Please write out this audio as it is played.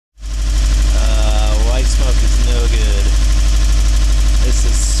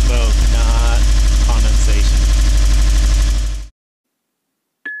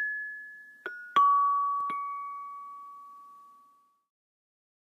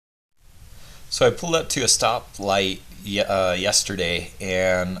So I pulled up to a stoplight yesterday,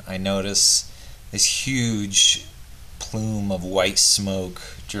 and I noticed this huge plume of white smoke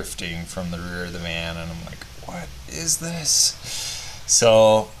drifting from the rear of the van, and I'm like, what is this?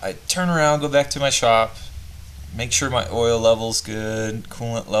 So I turn around, go back to my shop, make sure my oil level's good,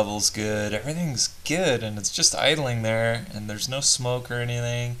 coolant level's good, everything's good, and it's just idling there, and there's no smoke or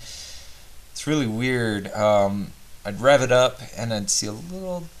anything. It's really weird. I'd rev it up, and I'd see a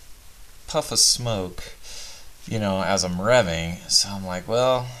little puff of smoke, as I'm revving. So I'm like,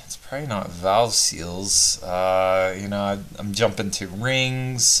 well, it's probably not valve seals. I'm jumping to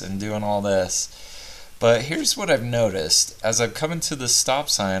rings and doing all this. But here's what I've noticed. As I've come into the stop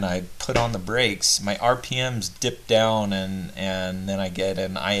sign, I put on the brakes, my RPMs dip down, and then I get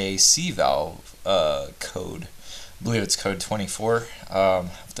an IAC valve code. I believe it's code 24. I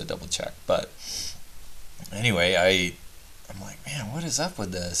have to double check. But anyway, I'm like, man, what is up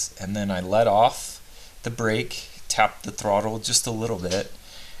with this? And then I let off the brake, tap the throttle just a little bit,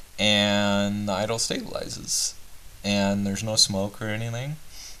 and the idle stabilizes. And there's no smoke or anything.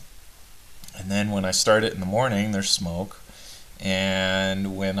 And then when I start it in the morning, there's smoke.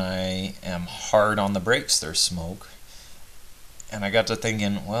 And when I am hard on the brakes, there's smoke. And I got to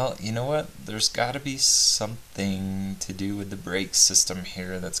thinking, well, you know what? There's got to be something to do with the brake system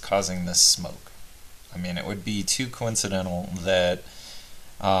here that's causing this smoke. I mean, it would be too coincidental that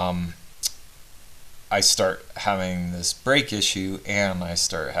I start having this brake issue and I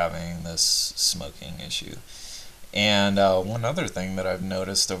start having this smoking issue. And one other thing that I've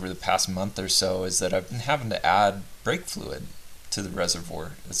noticed over the past month or so is that I've been having to add brake fluid to the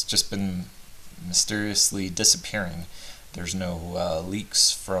reservoir. It's just been mysteriously disappearing. There's no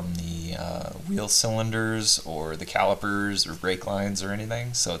leaks from the wheel cylinders or the calipers or brake lines or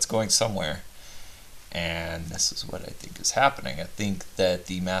anything, so it's going somewhere. And this is what I think is happening. I think that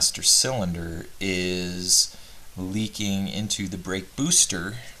the master cylinder is leaking into the brake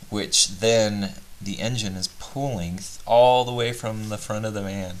booster, which then the engine is pulling all the way from the front of the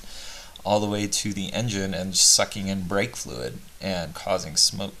van all the way to the engine and sucking in brake fluid and causing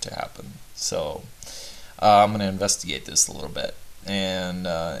smoke to happen. So I'm going to investigate this a little bit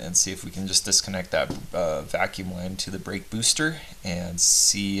and see if we can just disconnect that vacuum line to the brake booster and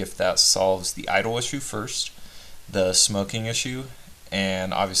see if that solves the idle issue first, the smoking issue,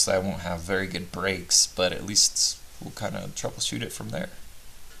 and obviously I won't have very good brakes, but at least we'll kind of troubleshoot it from there.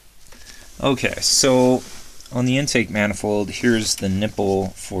 Okay, so on the intake manifold, here's the nipple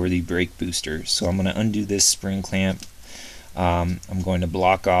for the brake booster. So I'm going to undo this spring clamp. I'm going to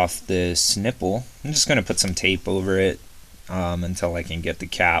block off this nipple. I'm just going to put some tape over it until I can get the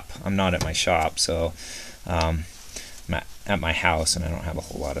cap. I'm not at my shop, so I'm at my house and I don't have a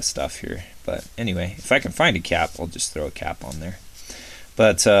whole lot of stuff here. But anyway, if I can find a cap, I'll just throw a cap on there.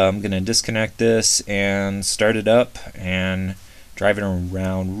 But I'm going to disconnect this and start it up and drive it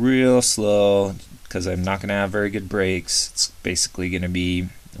around real slow because I'm not going to have very good brakes. It's basically going to be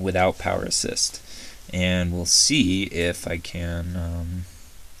without power assist. And we'll see if I can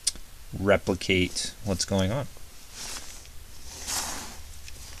replicate what's going on.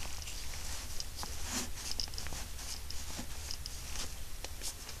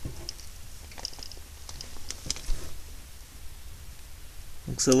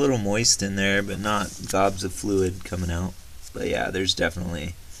 Looks a little moist in there, but not gobs of fluid coming out. But yeah, there's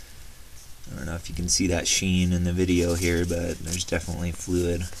definitely, I don't know if you can see that sheen in the video here, but there's definitely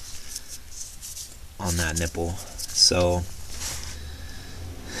fluid on that nipple. So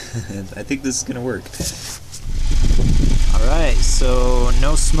I think this is gonna work. Alright, so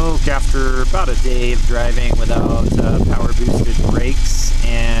no smoke after about a day of driving without power boosted brakes,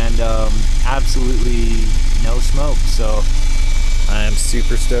 and absolutely no smoke. So I'm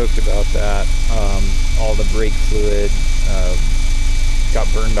super stoked about that. All the brake fluid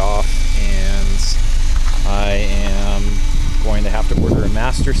got burned off, and I am going to have to order a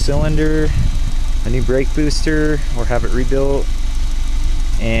master cylinder, a new brake booster, or have it rebuilt.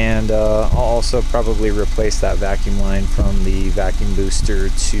 And I'll also probably replace that vacuum line from the vacuum booster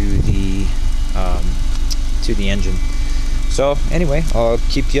to the engine. So anyway, I'll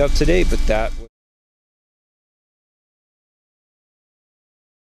keep you up to date with that.